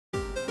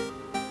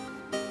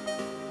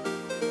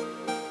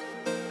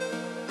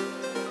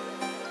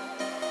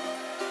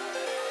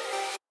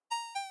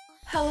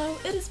Hello,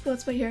 it is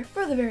BooLetsPlay here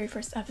for the very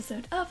first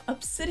episode of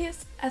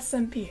Obsidius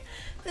SMP.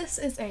 This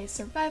is a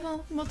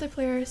survival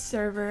multiplayer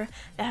server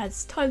that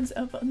has tons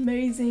of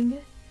amazing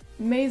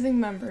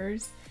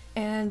members,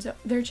 and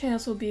their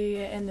channels will be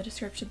in the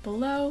description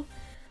below.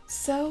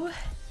 So,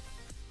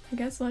 I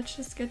guess let's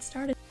just get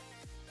started.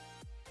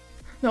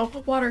 No,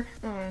 water.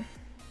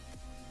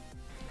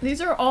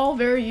 These are all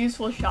very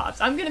useful shops.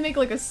 I'm gonna make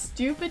like a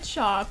stupid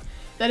shop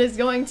that is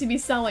going to be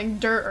selling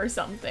dirt or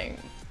something.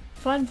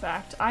 Fun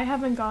fact, I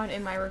haven't gone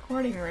in my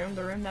recording room,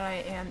 the room that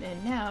I am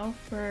in now,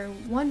 for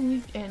 1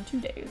 week and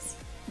 2 days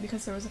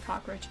because there was a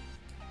cockroach.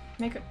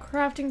 Make a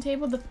crafting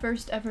table. The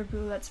first ever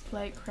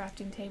BooLetsPlay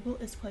crafting table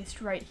is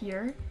placed right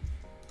here.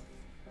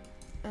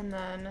 And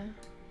then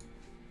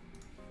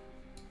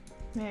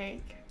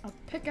make a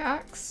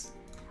pickaxe.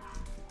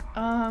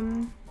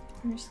 I'm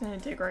just gonna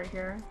dig right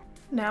here.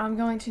 Now I'm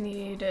going to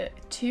need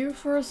 2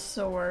 for a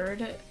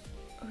sword.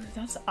 Ooh,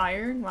 that's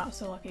iron. Wow,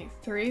 so lucky.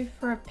 3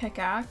 for a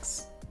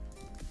pickaxe.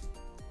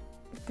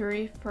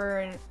 3 for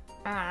an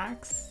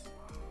axe,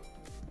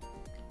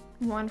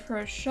 1 for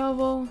a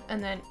shovel,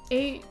 and then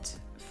 8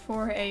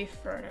 for a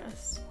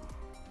furnace.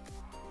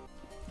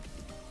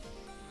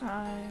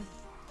 5,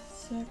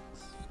 6,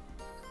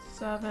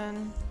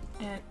 7,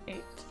 and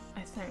 8,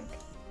 I think.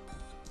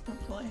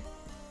 Hopefully.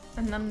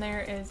 And then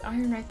there is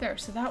iron right there,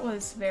 so that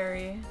was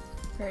very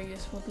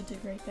useful to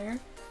dig right there.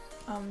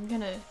 I'm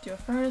gonna do a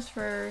furnace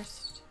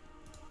first,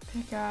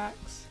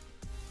 pickaxe,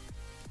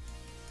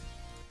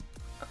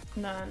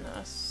 and then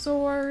a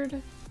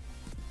sword,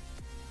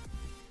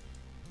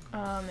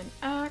 an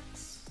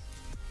axe.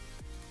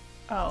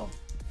 Oh,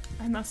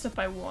 I messed up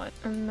by 1.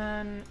 And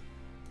then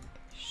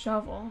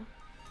shovel.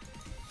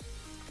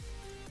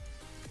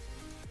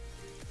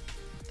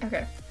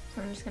 Okay,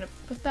 so I'm just gonna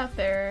put that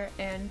there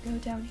and go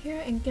down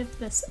here and get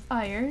this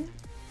iron.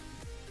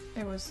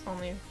 It was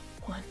only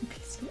 1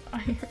 piece of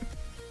iron.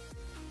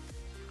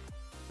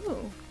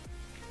 Ooh.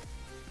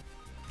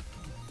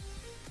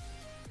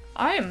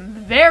 I am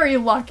very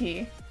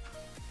lucky.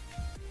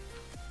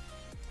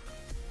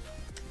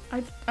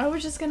 I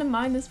was just gonna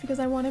mine this because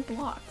I wanted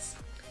blocks.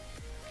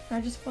 I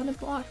just wanted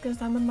blocks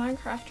because I'm a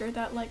Minecrafter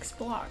that likes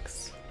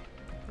blocks.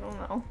 I don't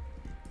know.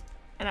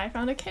 And I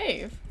found a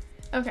cave.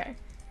 Okay.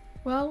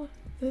 Well,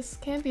 this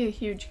can't be a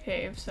huge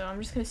cave, so I'm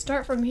just gonna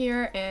start from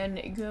here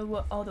and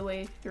go all the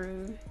way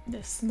through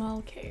this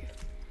small cave.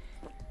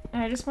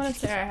 And I just want to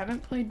say I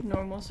haven't played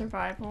normal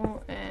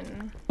survival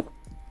in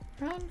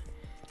around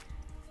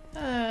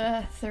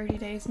 30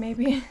 days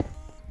maybe.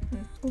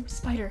 Ooh,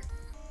 spider.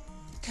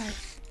 Okay.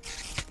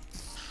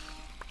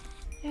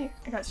 Yay,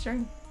 I got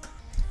string.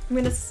 I'm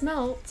gonna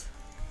smelt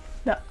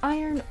the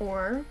iron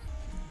ore.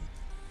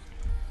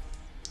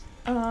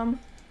 You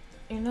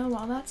know,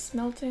 while that's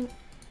smelting,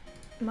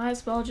 might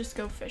as well just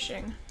go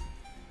fishing.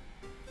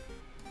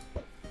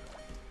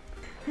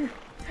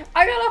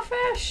 I got a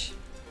fish!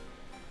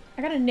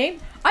 I got a name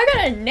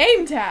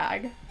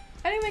tag!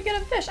 I didn't even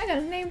get a fish, I got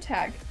a name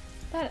tag.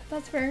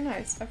 That's very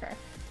nice. Okay.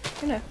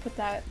 I'm gonna put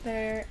that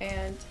there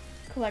and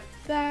collect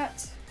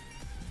that.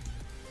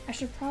 I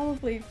should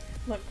probably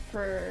look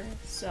for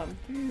some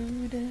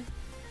food.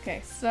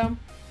 Okay, so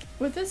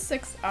with this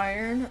 6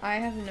 iron, I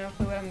have no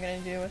clue what I'm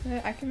gonna do with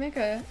it. I can make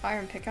an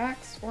iron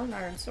pickaxe or an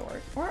iron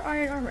sword or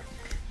iron armor,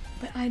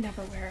 but I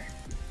never wear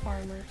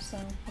armor, so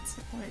what's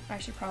the point? I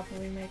should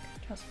probably make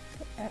chest.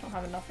 I don't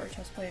have enough for a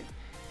chest plate.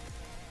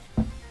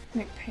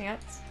 Make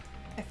pants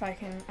if I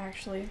can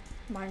actually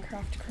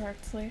Minecraft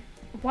correctly.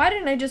 Why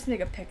didn't I just make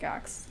a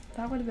pickaxe?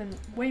 That would have been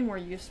way more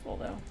useful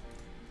though.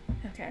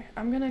 Okay,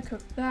 I'm gonna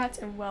cook that,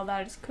 and while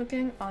that is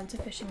cooking, on to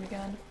fishing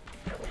again.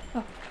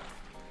 Oh,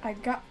 I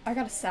got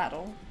a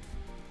saddle.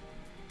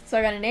 So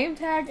I got a name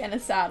tag and a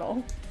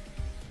saddle.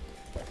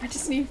 I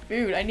just need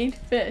food. I need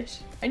fish.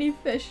 I need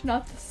fish,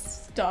 not the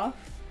stuff.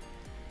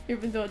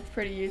 Even though it's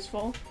pretty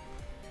useful.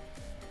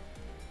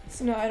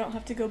 So now I don't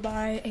have to go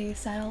buy a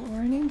saddle or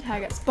a name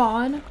tag at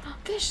spawn.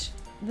 Fish!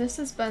 This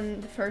has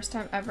been the first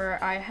time ever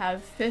I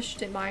have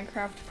fished in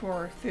Minecraft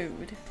for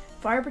food.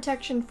 Fire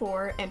protection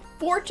 4 and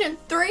fortune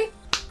 3?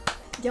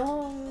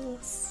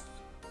 Yes!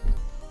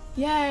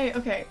 Yay!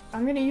 Okay,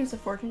 I'm gonna use the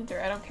fortune 3.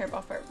 I don't care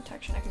about fire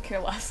protection. I could care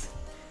less.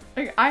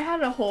 Like, I had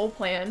a whole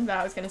plan that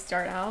I was gonna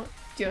start out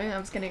doing. I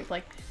was gonna,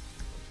 like...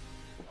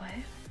 What?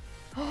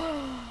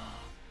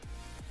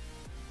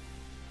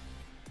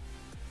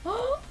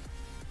 Oh!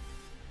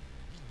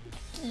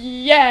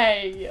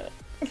 Yay!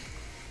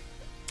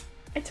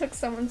 I took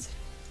someone's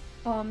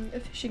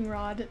fishing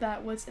rod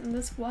that was in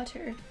this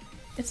water.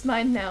 It's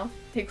mine now.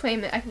 They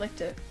claim it. I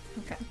licked it.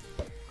 Okay.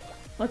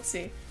 Let's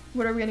see.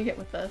 What are we gonna get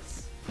with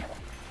this?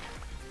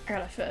 I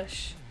got a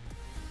fish.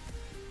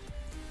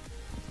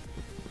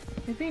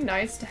 It'd be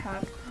nice to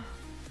have...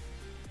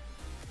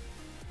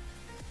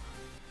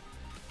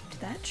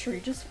 Did that tree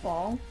just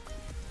fall?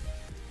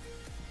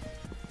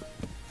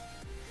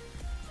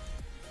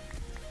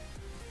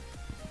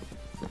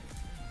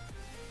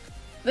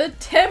 The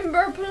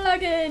timber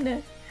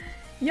plugin!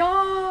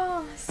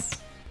 Yas!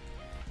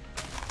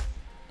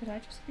 Did I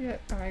just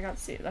get... Oh, I got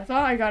seeds. I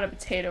thought I got a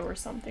potato or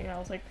something, and I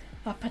was like,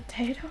 A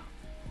potato?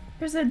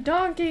 There's a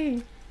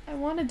donkey! I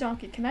want a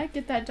donkey. Can I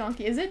get that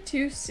donkey? Is it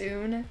too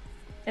soon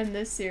in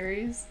this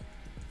series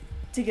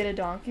to get a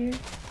donkey?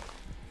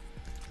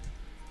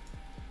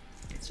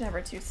 It's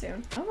never too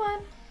soon. Come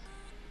on.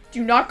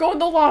 Do not go in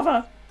the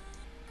lava!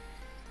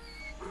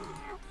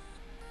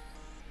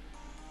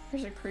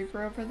 There's a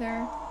creeper over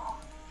there.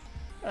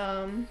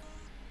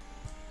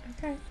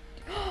 Okay.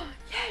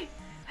 Yay!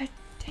 I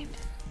tamed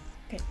it.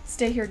 Okay,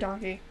 stay here,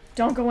 donkey.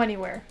 Don't go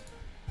anywhere.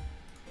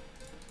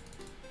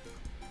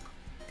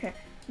 Okay,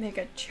 make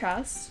a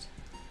chest.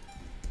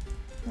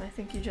 And I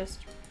think you just,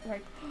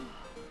 like,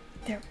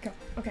 there we go.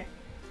 Okay.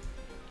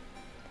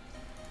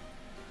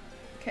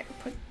 Okay,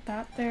 put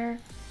that there,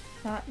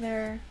 that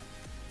there.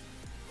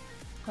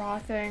 Raw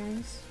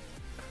things,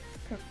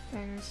 cook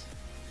things.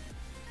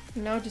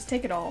 No, just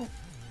take it all.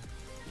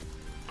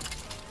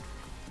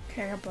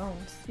 Okay, our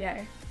bones.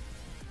 Yay.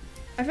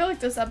 I feel like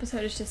this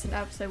episode is just an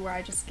episode where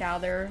I just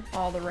gather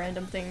all the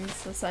random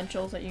things,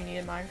 essentials that you need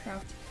in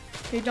Minecraft.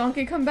 Okay,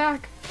 donkey, come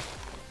back!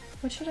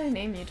 What should I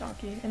name you,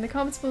 donkey? In the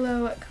comments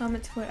below,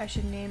 comment what I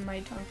should name my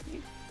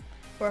donkey.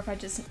 Or if I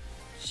just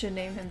should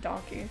name him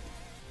donkey.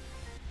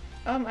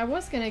 I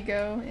was gonna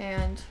go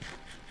and...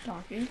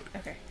 Donkey?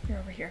 Okay, you're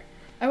over here.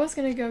 I was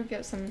gonna go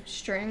get some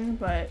string,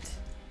 but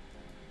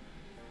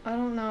I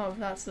don't know if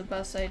that's the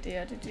best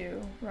idea to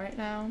do right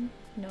now,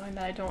 knowing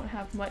that I don't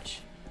have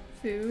much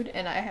food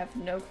and I have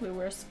no clue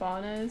where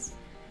spawn is.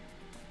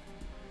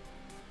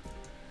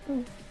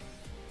 Ooh,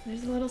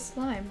 there's a little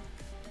slime.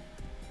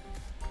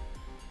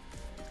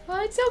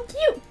 Oh, it's so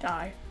cute!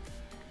 Die.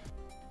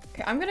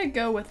 Okay, I'm gonna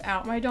go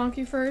without my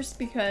donkey first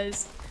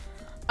because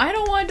I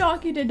don't want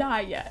donkey to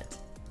die yet.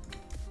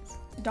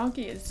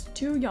 Donkey is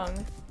too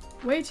young,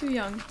 way too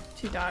young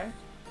to die.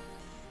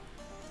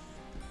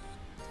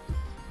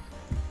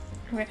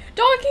 Okay,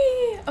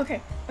 donkey!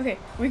 Okay, okay,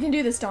 we can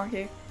do this,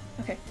 donkey.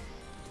 Okay.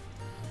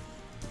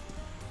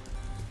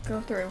 Go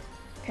through.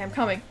 Okay, I'm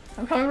coming.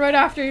 I'm coming right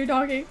after you,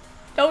 donkey.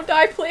 Don't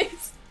die,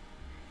 please.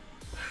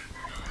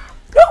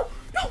 No!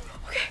 No!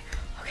 Okay,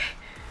 okay,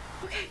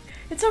 okay.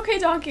 It's okay,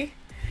 donkey.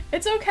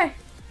 It's okay.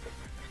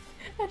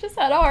 I just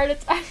had a heart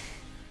attack.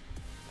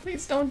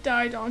 Please don't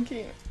die,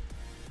 donkey.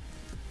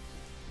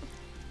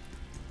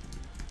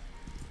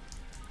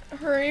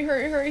 Hurry,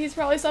 hurry, hurry. He's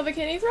probably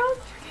suffocating. He's probably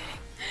suffocating.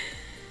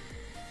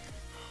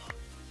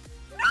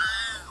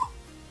 No!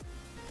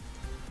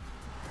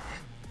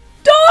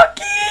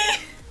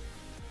 Donkey!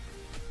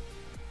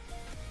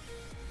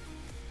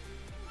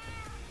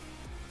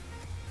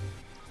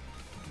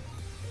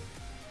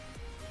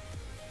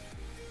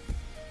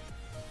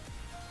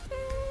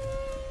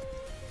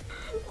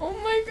 Oh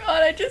my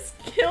god, I just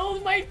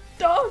killed my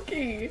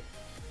donkey!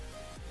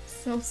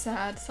 So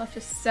sad. Such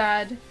a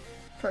sad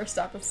first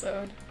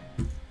episode.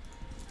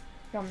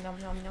 Yum yum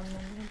yum yum yum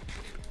yum.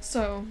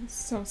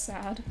 So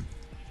sad.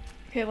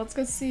 Okay, let's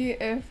go see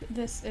if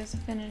this is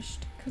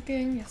finished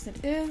cooking. Yes,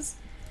 it is.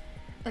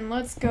 And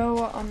let's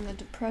go on the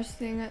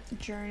depressing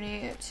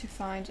journey to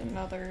find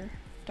another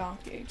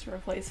donkey to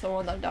replace the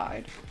one that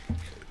died.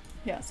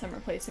 Yes, I'm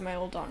replacing my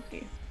old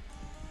donkey.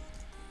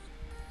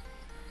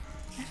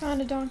 I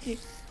found a donkey.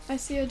 I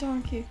see a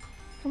donkey.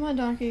 Come on,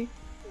 donkey.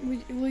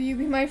 Will you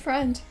be my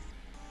friend?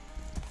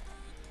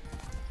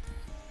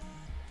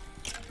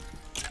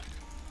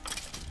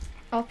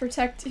 I'll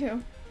protect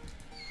you.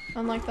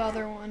 Unlike the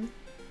other one.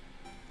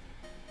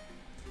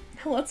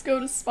 Let's go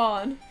to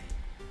spawn.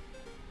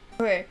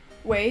 Okay,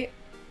 wait.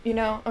 You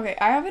know, okay,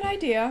 I have an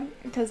idea,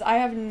 because I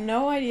have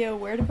no idea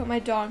where to put my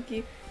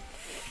donkey.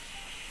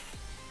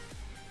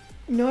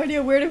 No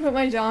idea where to put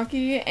my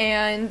donkey,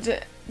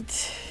 and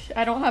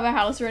I don't have a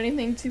house or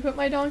anything to put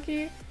my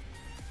donkey.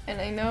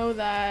 And I know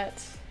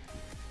that...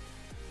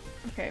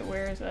 Okay,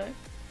 where is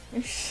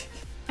it?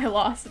 I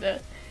lost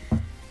it.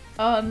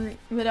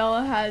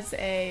 Vidella has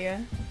a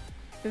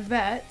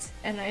vet,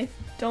 and I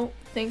don't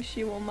think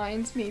she will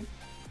mind me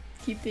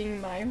keeping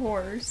my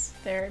horse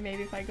there.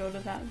 Maybe if I go to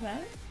that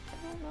vet?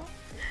 I don't know.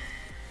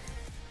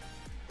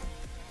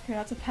 Okay,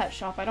 that's a pet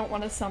shop. I don't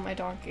want to sell my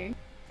donkey.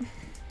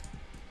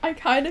 I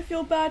kind of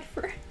feel bad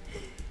for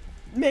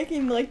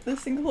making, like,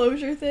 this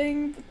enclosure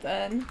thing, but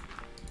then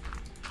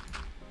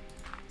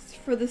it's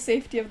for the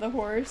safety of the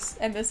horse,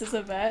 and this is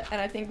a vet,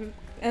 and I think,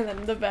 and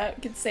then the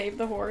vet could save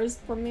the horse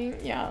for me.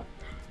 Yeah.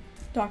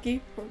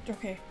 Donkey?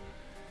 Okay.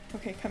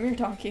 Okay, come here,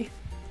 donkey.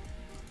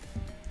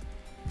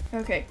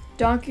 Okay,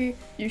 donkey,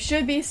 you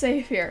should be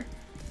safe here.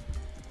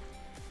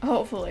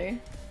 Hopefully.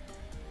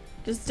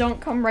 Just don't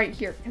come right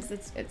here, because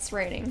it's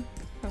raining.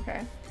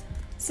 Okay.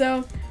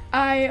 So,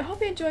 I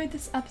hope you enjoyed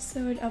this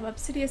episode of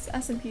Obsidius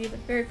SMP, the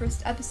very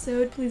first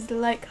episode. Please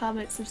like,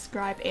 comment,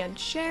 subscribe, and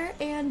share,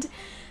 and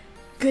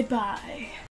goodbye.